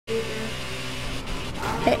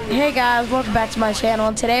Hey guys, welcome back to my channel,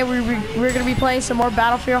 and today we're going to be playing some more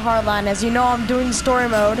Battlefield Hardline. As you know, I'm doing story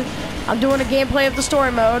mode. I'm doing a gameplay of the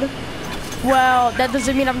story mode. Well, that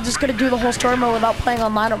doesn't mean I'm just going to do the whole story mode without playing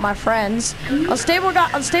online with my friends. Unstable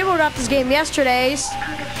got this game yesterday.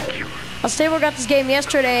 Unstable got this game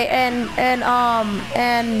yesterday, and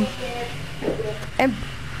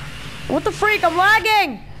what the freak? I'm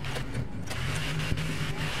lagging!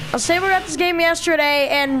 Unstable got this game yesterday,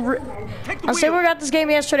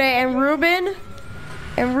 and Ruben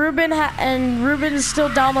is still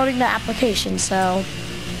downloading the application, so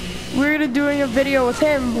we're gonna doing a video with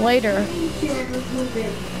him later.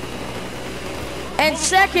 And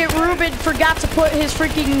second, Ruben forgot to put his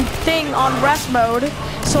freaking thing on rest mode,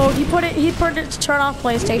 so he put it to turn off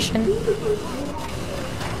PlayStation.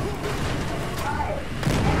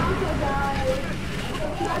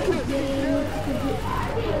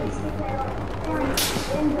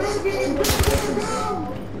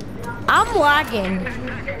 I'm lagging.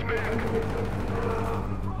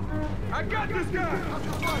 I got this guy.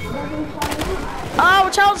 Oh,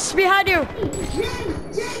 Charles, behind you.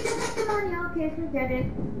 Okay, forget it.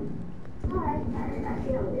 Alright, I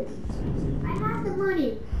feel it. I have the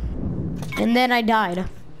money. And then I died.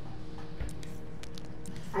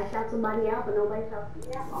 I shot somebody out, but nobody shot me.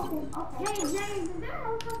 Yeah, okay. Hey, James, is there a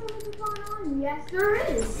helicopter going on? Yes, there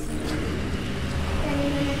is.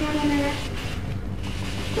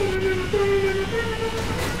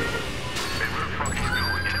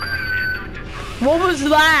 What was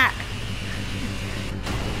that?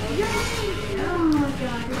 Oh my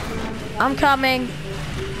god. I'm coming.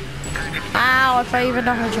 Ow, if I even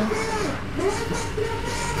know how to.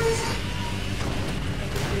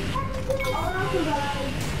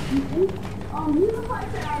 You the part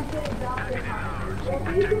that I did drop this house. If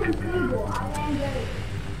you do stable, I am ready.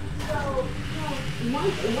 So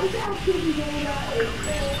once the activity data is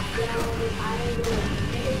filled down, I am going to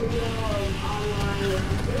make a video online.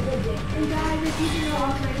 And guys, if you do know,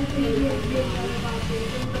 I'll try to see a video about this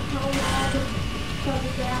in the prologue, because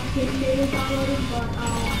the application data is downloaded, but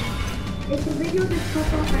it's a video that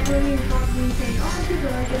cuts off everything and causes me saying, oh, it's a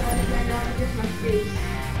good idea, and then just my face.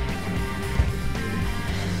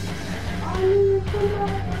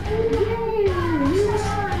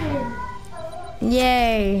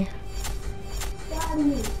 Yay.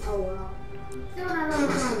 Oh wow. Still not on the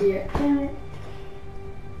phone yet. Damn it.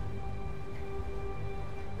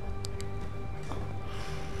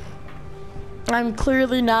 I'm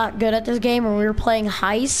clearly not good at this game, and we were playing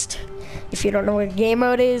Heist. If you don't know what game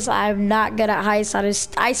mode is, I'm not good at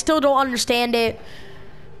Heist. I still don't understand it.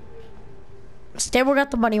 Stable got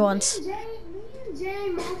the money once. Jay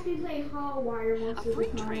mostly play Hot Wire most of the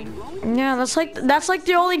time. Yeah, that's like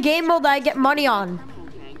the only game mode that I get money on.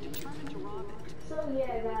 So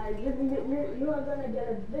yeah, guys, you are gonna get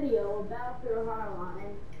a video about your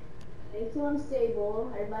Hardline. Thanks to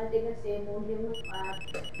Unstable. Everybody think Unstable. Give him a clap.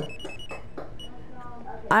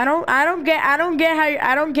 I don't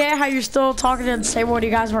get how you're still talking to Unstable when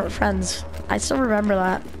you guys weren't friends. I still remember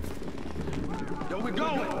that. There we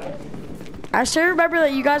go. I still remember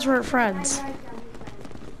that you guys weren't friends.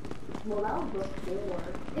 Well, that was before.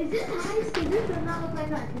 Is this nice? Because this does not look like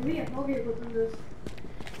that. Can we have Hogan look at this?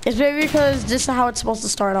 It's maybe because this is how it's supposed to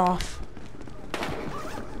start off.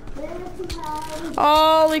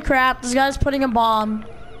 Holy crap, this guy's putting a bomb.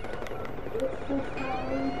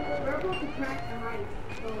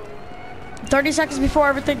 30 seconds before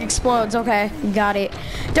everything explodes. Okay, got it.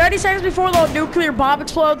 30 seconds before the nuclear bomb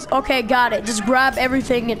explodes. Okay, got it. Just grab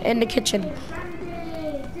everything in the kitchen.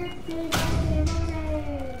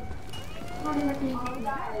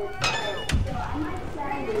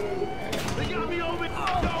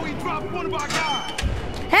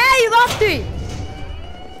 Hey, you lefty!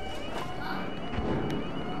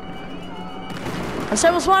 I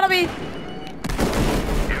said, what's one of me?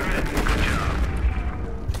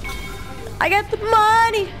 I get the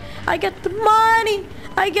money. I get the money.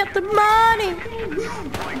 I get the money.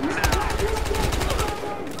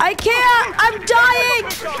 I can't. I'm dying.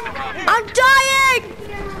 I'm dying.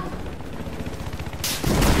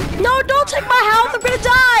 No, don't take my health. I'm gonna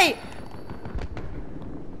die.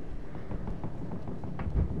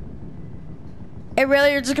 Hey,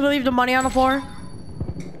 really? You're just gonna leave the money on the floor?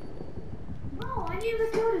 No, I need to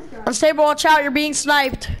record this guy. Unstable, watch out, you're being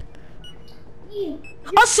sniped. Yeah.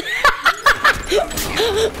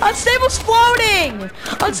 Unstable's floating!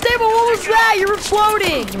 Unstable, what was that? You were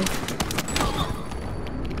floating!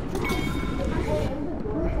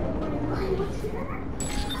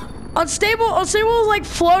 Unstable was like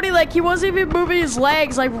floating, like he wasn't even moving his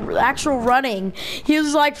legs, like actual running. He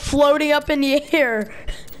was like floating up in the air.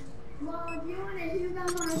 Well, if you want to, if you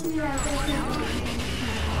guys want to see that,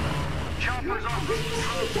 Choppers on.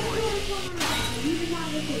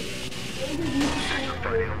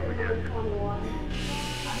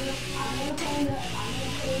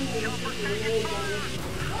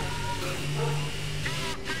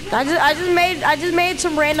 I just made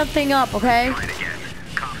some random thing up, okay?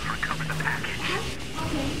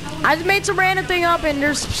 I just made some random thing up, and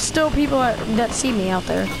there's still people that see me out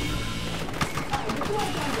there.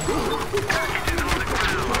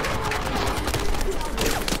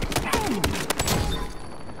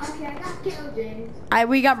 Okay, I got killed, James.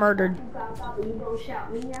 We got murdered. You gonna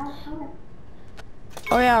shout me out? Okay.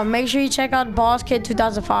 Oh yeah, make sure you check out Boss Kid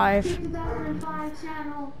 2005. 2005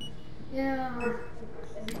 channel. Yeah.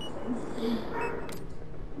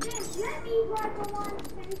 James, let me work for one.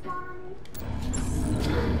 Can you follow me?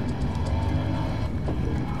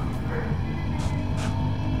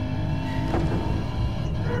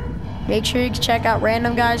 Make sure you check out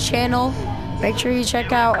Random Guy's channel. Make sure you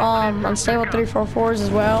check out Unstable 344's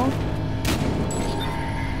as well.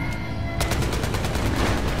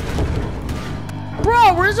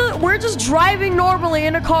 Bro, we're just driving normally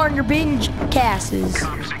in a car and you're being casses.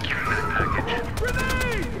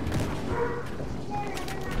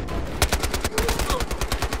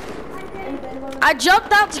 I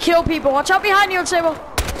jumped out to kill people. Watch out behind you, Unstable.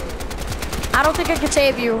 I don't think I can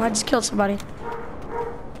save you. I just killed somebody.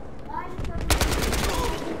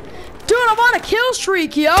 Dude, I'm on a kill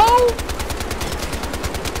streak, yo!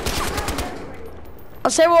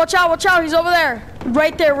 Unstable, watch out, he's over there.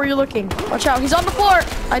 Right there where you're looking. Watch out, he's on the floor.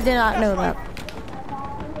 I did not know that.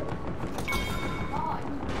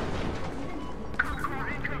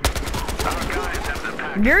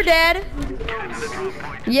 You're dead.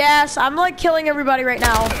 Yes, I'm like killing everybody right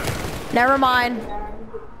now. Never mind. Okay.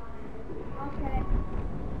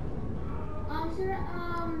 Sir,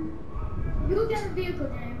 you get a vehicle,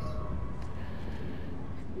 James.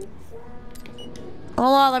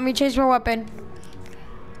 Hold on, let me change my weapon.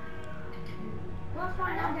 Let's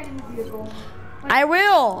find out getting a vehicle. I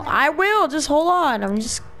will, just hold on. I'm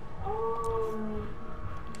just,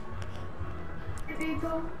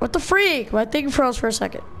 Vehicle. what the freak? My thing froze for a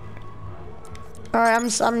second. All right, I'm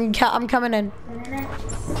coming in.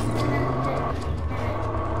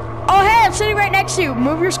 Oh hey, I'm sitting right next to you.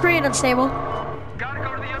 Move your screen, Unstable. Gotta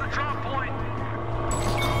go to the other drop point.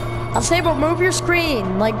 Unstable, move your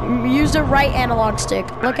screen. Like, use the right analog stick.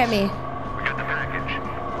 Look at me. We got the package.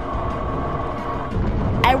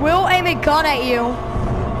 I will aim a gun at you.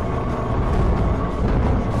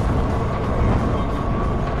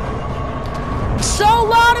 So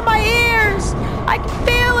loud in my ears. I can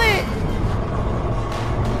feel it.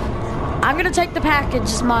 I'm gonna take the package,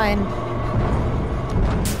 it's mine.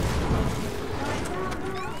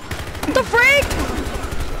 What the freak?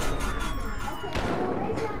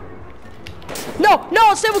 No,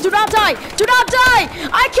 Unstable, do not die. Do not die.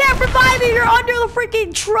 I can't revive you. You're under the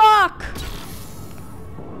freaking truck.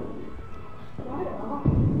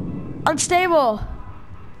 Unstable.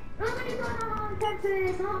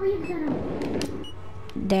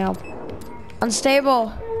 Damn.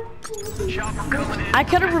 Unstable. I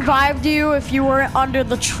could have revived you if you weren't under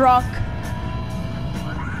the truck.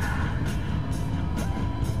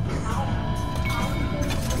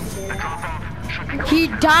 He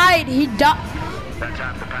died. He died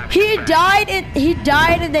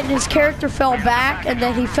and then his character fell back and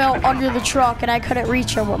then he fell under the truck and I couldn't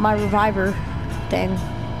reach him with my reviver thing.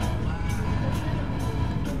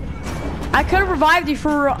 I could have revived you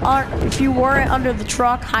if you weren't under the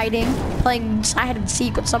truck hiding, playing hide and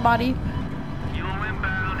seek with somebody.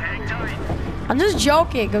 I'm just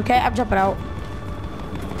joking, okay? I'm jumping out.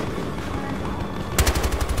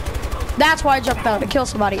 That's why I jumped out to kill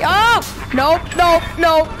somebody. Oh! Nope.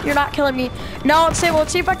 You're not killing me. No, let's see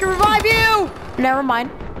if I can revive you. Never mind.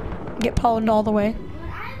 Get pwned all the way.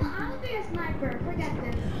 I'll be a sniper. Forget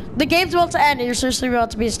this. The game's about to end and you're seriously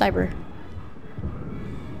about to be a sniper.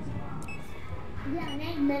 Yeah, in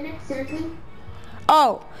 8 minutes, seriously.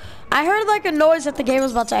 Oh, I heard like a noise that the game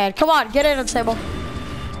was about to end. Come on, get in, Unstable.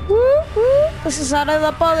 Woo, woo. This is out of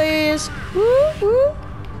the police. Woo, woo.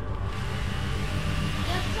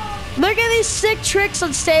 Look at these sick tricks,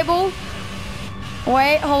 Unstable.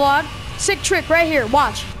 Wait, hold on. Sick trick right here.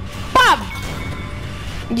 Watch. Boom!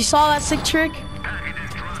 You saw that sick trick?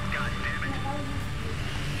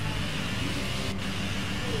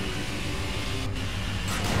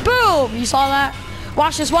 Boom! You saw that?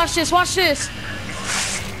 Watch this.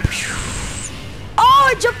 Oh,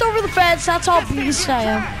 I jumped over the fence. That's how beast I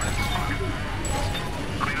am.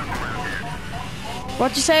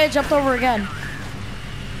 What'd you say? I jumped over again.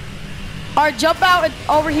 Oh, All right, jump out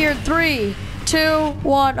over here in 3, 2,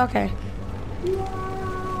 1. Okay. Eat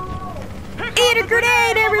a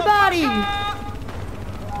grenade, everybody!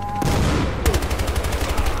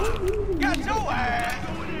 Got your ass!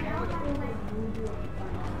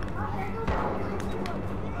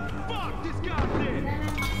 Fuck, this guy's dead!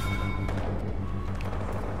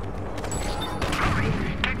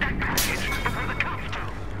 Get that package before the cops do.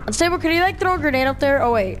 Unstable, can you like throw a grenade up there?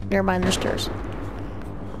 Oh wait, never mind, there's stairs.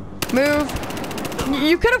 Move.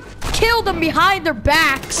 You could have killed them behind their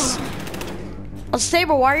backs.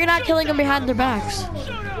 Unstable, why are you not killing them behind their backs?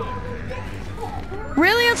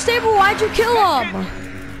 Really, Unstable, why'd you kill them?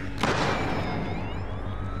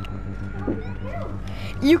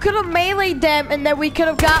 You could have meleeed them and then we could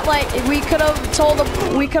have got like, we could have told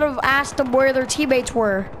them, we could have asked them where their teammates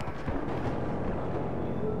were.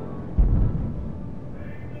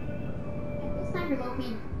 It's time to go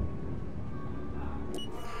pee.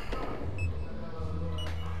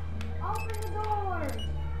 Open the door!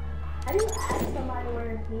 How do you ask somebody where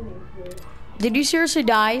their teammates were? Did you seriously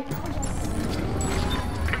die?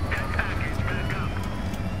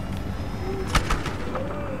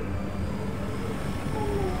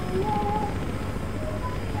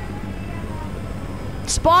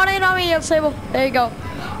 Spawn in on me, Unstable. There you go.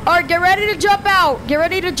 All right, get ready to jump out. Get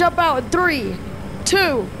ready to jump out in 3,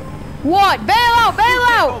 2, 1. Bail out, bail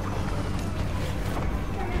out.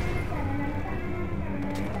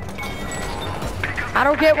 I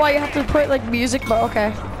don't get why you have to put like music, but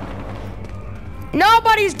okay.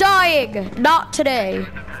 Nobody's dying. Not today.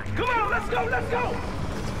 Come on, let's go, let's go!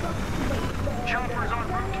 Chopper's en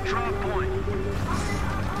route to drop point.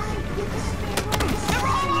 They're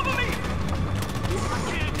all over me!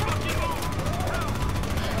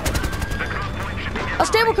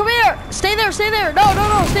 Unstable, come here. Stay there, stay there. No, no,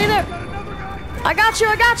 no, stay there. I got you,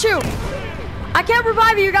 I got you. I can't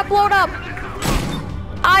revive you, you got blown up.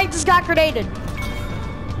 I just got grenaded.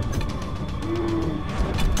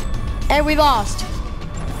 And we lost.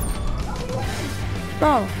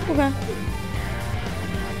 Oh, okay.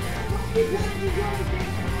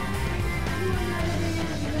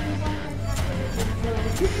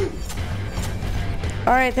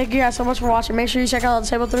 Alright, thank you guys so much for watching. Make sure you check out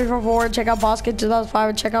Unstable 344 and check out Boskin 2005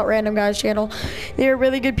 and check out Random Guys channel. They're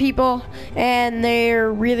really good people and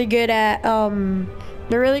they're really good at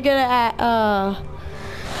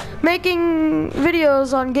making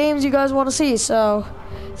videos on games you guys want to see. So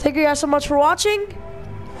thank you guys so much for watching.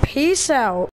 Peace out.